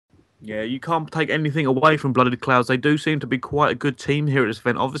Yeah, you can't take anything away from Blooded Clouds. They do seem to be quite a good team here at this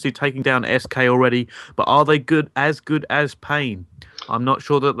event. Obviously taking down SK already, but are they good as Pain? I'm not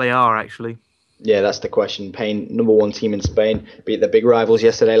sure that they are actually. Yeah, that's the question. Pain, number one team in Spain, beat the big rivals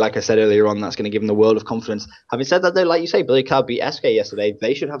yesterday. Like I said earlier on, that's going to give them the world of confidence. Having said that, though, like you say, Blooded Cloud beat SK yesterday.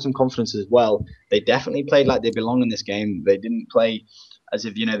 They should have some confidence as well. They definitely played like they belong in this game. They didn't play as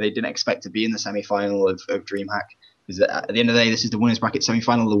if, they didn't expect to be in the semi-final of DreamHack. Because at the end of the day, this is the winners bracket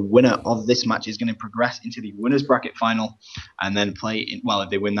semi-final. The winner of this match is going to progress into the winners bracket final and then if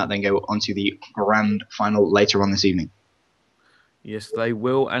they win that, then go on to the grand final later on this evening. Yes, they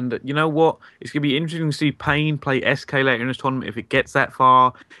will. And you know what? It's going to be interesting to see Pain play SK later in this tournament if it gets that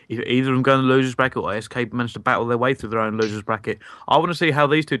far. If either of them go in the losers bracket or SK manage to battle their way through their own losers bracket. I want to see how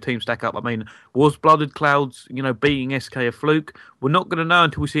these two teams stack up. I mean, was Blooded Clouds, beating SK a fluke? We're not going to know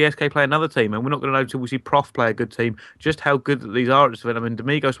until we see SK play another team. And we're not going to know until we see Prof play a good team. Just how good that these are at this event. I mean,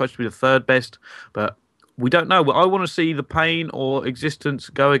 Domingo's supposed to be the third best. But we don't know. I want to see the Pain or Existence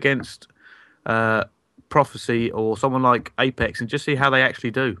go against... Prophecy or someone like Apex and just see how they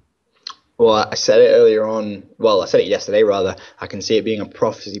actually do. Well, I said it earlier on. Well, I said it yesterday, rather. I can see it being a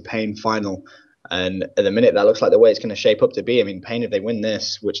Prophecy Pain final. And at the minute, that looks like the way it's going to shape up to be. I mean, Pain, if they win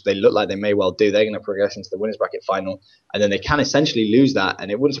this, which they look like they may well do, they're going to progress into the winners bracket final. And then they can essentially lose that. And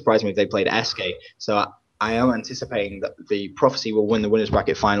it wouldn't surprise me if they played SK. So I am anticipating that the Prophecy will win the winners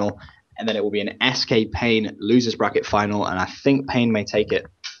bracket final. And then it will be an SK Pain losers bracket final. And I think Pain may take it.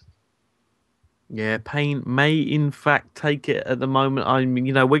 Yeah, Pain may in fact take it at the moment. I mean,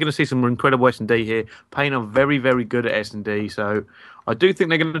 we're going to see some incredible S&D here. Pain are very, very good at S&D, so I do think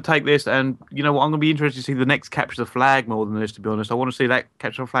they're going to take this. And you know what? I'm going to be interested to see the next capture the flag more than this, to be honest. I want to see that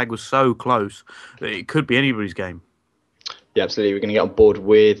capture the flag was so close that it could be anybody's game. Yeah, absolutely. We're going to get on board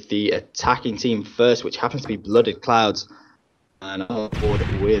with the attacking team first, which happens to be Blooded Clouds. And I'm on board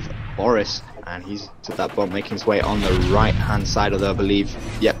with Boris, and he's to that bomb making his way on the right-hand side, although I believe,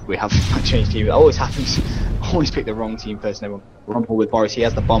 yep, we have changed team. It always happens. Always pick the wrong team first. We're on board with Boris. He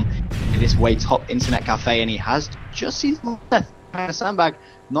has the bomb in this way top internet cafe, and he has just seen death kind of sandbag.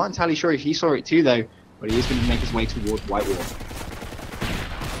 Not entirely sure if he saw it too, though, but he is going to make his way towards White Wall.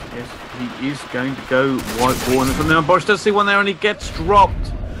 Yes, he is going to go White Wall, and from there, Boris does see one there, and he gets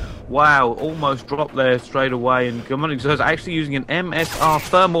dropped. Wow, almost dropped there straight away, and Commentators is actually using an MSR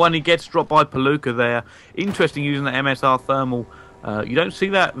thermal, and he gets dropped by Palooka there. Interesting using the MSR thermal. You don't see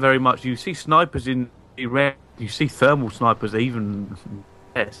that very much. You see snipers in red. You see thermal snipers even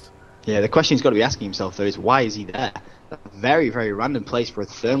less. Yeah, the question he's got to be asking himself, though, is why is he there? A very, very random place for a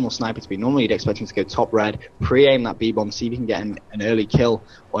thermal sniper to be. Normally, you'd expect him to go top red, pre-aim that B-bomb, see if he can get an early kill,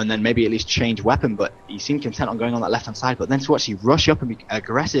 and then maybe at least change weapon, but he seemed content on going on that left-hand side. But then to actually rush up and be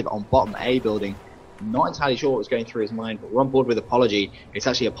aggressive on bottom A building, not entirely sure what was going through his mind, but we're on board with Apology. It's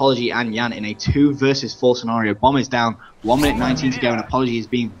actually Apology and Yan in a 2 versus 4 scenario. Bomb is down, 1 minute 19 to go, and Apology is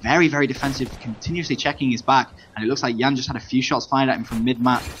being very, very defensive, continuously checking his back, and it looks like Yan just had a few shots fired at him from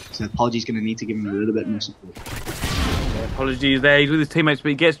mid-map, so Apology's going to need to give him a little bit more support. Apology is there. He's with his teammates, but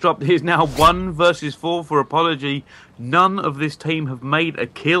he gets dropped. He's now 1 versus 4 for Apology. None of this team have made a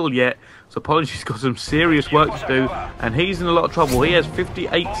kill yet. So Apology's got some serious work to do, and he's in a lot of trouble. He has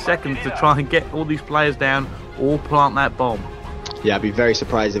 58 seconds to try and get all these players down or plant that bomb. Yeah, I'd be very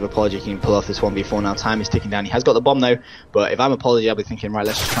surprised if Apology can pull off this one before now. Time is ticking down. He has got the bomb though, but if I'm Apology, I'll be thinking, right,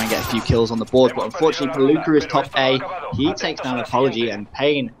 let's just try and get a few kills on the board. But unfortunately, Palooka is top A. He takes down Apology, and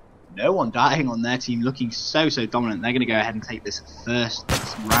Pain, no one dying on their team, looking so dominant. They're going to go ahead and take this first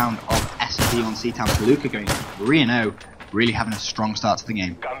round of S&D on C-Town. Palooka going 3-0, really having a strong start to the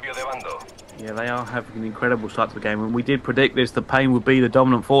game. Yeah, they are having an incredible start to the game, and we did predict this. The Pain would be the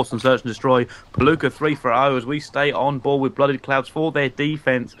dominant force and search and destroy. Palooka 3-0 as we stay on board with Blooded Clouds for their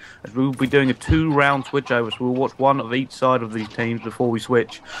defense, as we will be doing a 2-round switchover, so we'll watch one of each side of these teams before we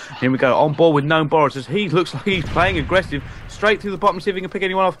switch. Here we go, on board with Gnome Boris, as he looks like he's playing aggressive, straight through the bottom, see if he can pick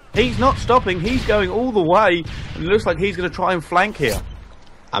anyone off. He's not stopping, he's going all the way, and it looks like he's going to try and flank here.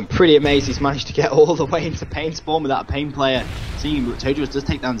 I'm pretty amazed he's managed to get all the way into Pain spawn without a Pain player. Seeing Tojo does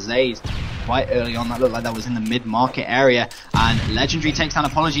take down Zays quite early on. That looked like that was in the mid-market area. And Legendary takes down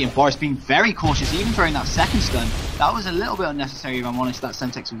Apology, and Boris being very cautious, even throwing that second stun. That was a little bit unnecessary, if I'm honest. That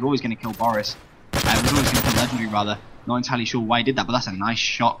Semtex was always going to kill Boris. Was always going to kill Legendary, rather. Not entirely sure why he did that, but that's a nice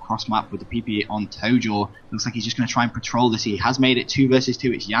shot cross-map with the PP on Tojo. Looks like he's just going to try and patrol this. He has made it 2 versus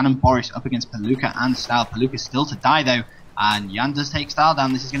 2. It's Yan and Boris up against Palooka and Style. Palooka's still to die, though. And Yan does take Style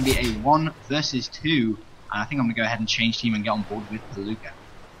down. This is going to be a 1 versus 2. And I think I'm going to go ahead and change team and get on board with Palooka.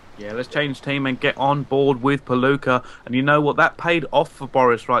 Yeah, let's change team and get on board with Palooka. And you know what? That paid off for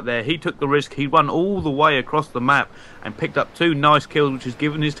Boris right there. He took the risk. He run all the way across the map and picked up 2 nice kills, which has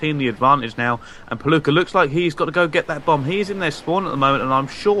given his team the advantage now. And Palooka looks like he's got to go get that bomb. He is in their spawn at the moment, and I'm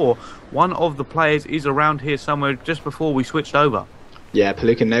sure one of the players is around here somewhere just before we switched over. Yeah,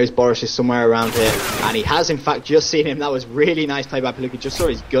 Palooka knows Boris is somewhere around here, and he has in fact just seen him. That was really nice play by Palooka. Just saw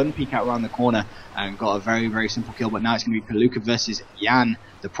his gun peek out around the corner and got a very, very simple kill. But now it's going to be Palooka versus Jan.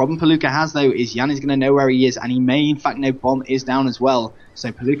 The problem Palooka has, though, is Jan is going to know where he is, and he may in fact know bomb is down as well.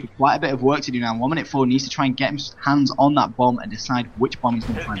 So Palooka, quite a bit of work to do now. 1 minute 4 needs to try and get his hands on that bomb and decide which bomb he's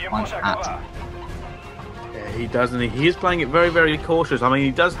going to try and plant at. Yeah, he does, and he is playing it very, very cautious. I mean,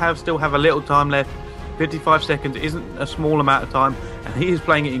 he does still have a little time left. 55 seconds isn't a small amount of time, and he is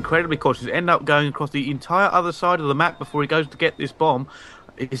playing it incredibly cautious. End up going across the entire other side of the map before he goes to get this bomb.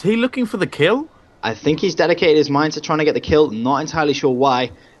 Is he looking for the kill? I think he's dedicated his mind to trying to get the kill. Not entirely sure why.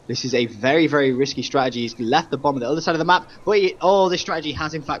 This is a very, very risky strategy. He's left the bomb at the other side of the map. But this strategy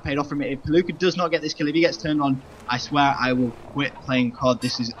has in fact paid off for him. If Palooka does not get this kill, if he gets turned on, I swear I will quit playing COD.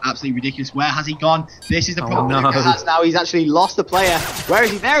 This is absolutely ridiculous. Where has he gone? This is the problem Palooka has now. He's actually lost the player. Where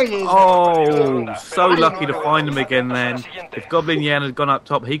is he? There he is. Oh, so lucky to find him again then. If Goblin Yan had gone up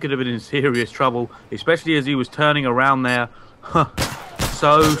top, he could have been in serious trouble, especially as he was turning around there.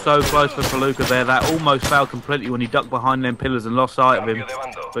 So close for Palooka there. That almost failed completely when he ducked behind them pillars and lost sight of him.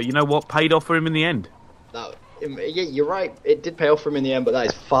 But you know what? Paid off for him in the end. Yeah, you're right. It did pay off for him in the end, but that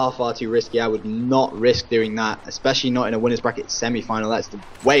is far, far too risky. I would not risk doing that, especially not in a winners bracket semi-final. That's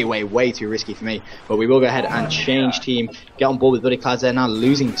way, way, way too risky for me. But we will go ahead and change team. Get on board with Bloody Clouds. They're now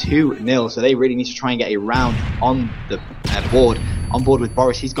losing 2-0, so they really need to try and get a round on the board. On board with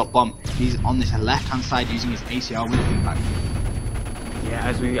Boris. He's got bomb. He's on this left-hand side using his ACR with feedback. Yeah,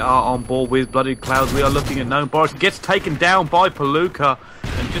 as we are on board with Bloody Clouds, we are looking at Gnome. Boris gets taken down by Palooka,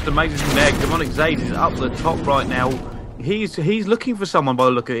 and just amazing thing there, Demonic Zaid is up the top right now. He's looking for someone by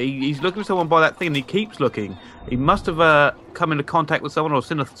the look of it. He's looking for someone by that thing, and he keeps looking. He must have come into contact with someone or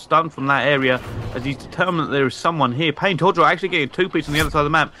seen a stun from that area, as he's determined that there is someone here. Payne Tordra actually getting 2-piece on the other side of the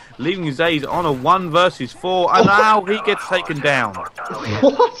map, leaving Zaid on a 1 versus 4, and now he gets taken down.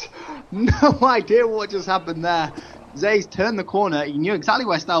 What? No idea what just happened there. Zay's turned the corner. He knew exactly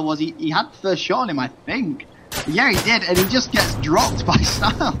where Style was. He had the first shot on him, I think. But yeah, he did, and he just gets dropped by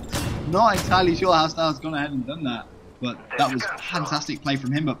Style. Not entirely sure how Style's gone ahead and done that, but that was fantastic play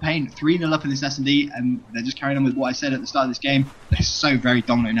from him. But Payne 3-0 up in this S&D, and they're just carrying on with what I said at the start of this game. They're so very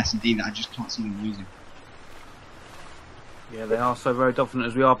dominant in S&D that I just can't see them losing. Yeah, they are so very dominant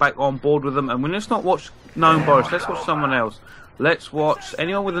as we are back on board with them. And let's not watch Gnome Boris, let's watch someone else. Let's watch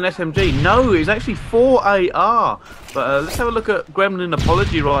anyone with an SMG. No, it's actually 4AR. But let's have a look at Gremlin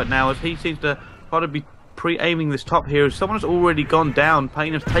Apology right now, as he seems to try to be pre-aiming this top here. Someone's already gone down.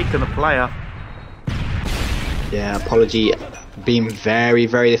 Payne has taken a player. Yeah, Apology being very,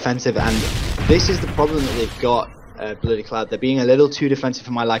 very defensive, and this is the problem that they've got. Bloody Cloud, they're being a little too defensive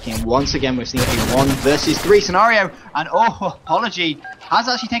for my liking, and once again we're seeing a 1 versus 3 scenario, and Apology has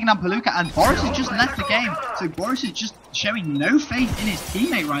actually taken down Palooka, and Boris has just left the game. So Boris is just showing no faith in his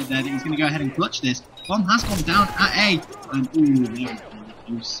teammate right there that he's going to go ahead and clutch this. Bomb has gone down at A, and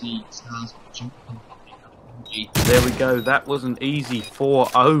you see Stars jump on. There we go. That was an easy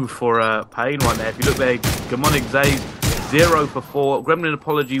 4-0 for Payne right there. If you look there, Demonic Zaid 0 for 4, Gremlin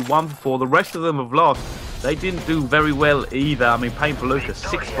Apology 1 for 4. The rest of them have lost. They didn't do very well either. I mean, Payne Palooka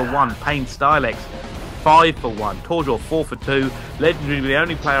 6 for 1, Payne Stylex 5 for 1, Tordor 4 for 2. Legendary, the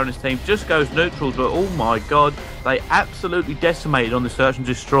only player on his team, just goes neutrals, but oh my god, they absolutely decimated on the search and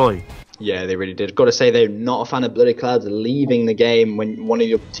destroy. Yeah, they really did. Got to say, they're not a fan of Bloody Clouds leaving the game when one of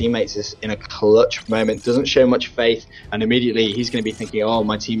your teammates is in a clutch moment, doesn't show much faith, and immediately he's going to be thinking, oh,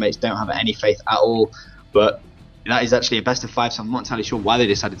 my teammates don't have any faith at all. But that is actually a best of 5, so I'm not entirely sure why they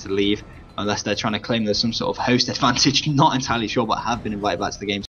decided to leave, unless they're trying to claim there's some sort of host advantage. Not entirely sure, but have been invited back to the game.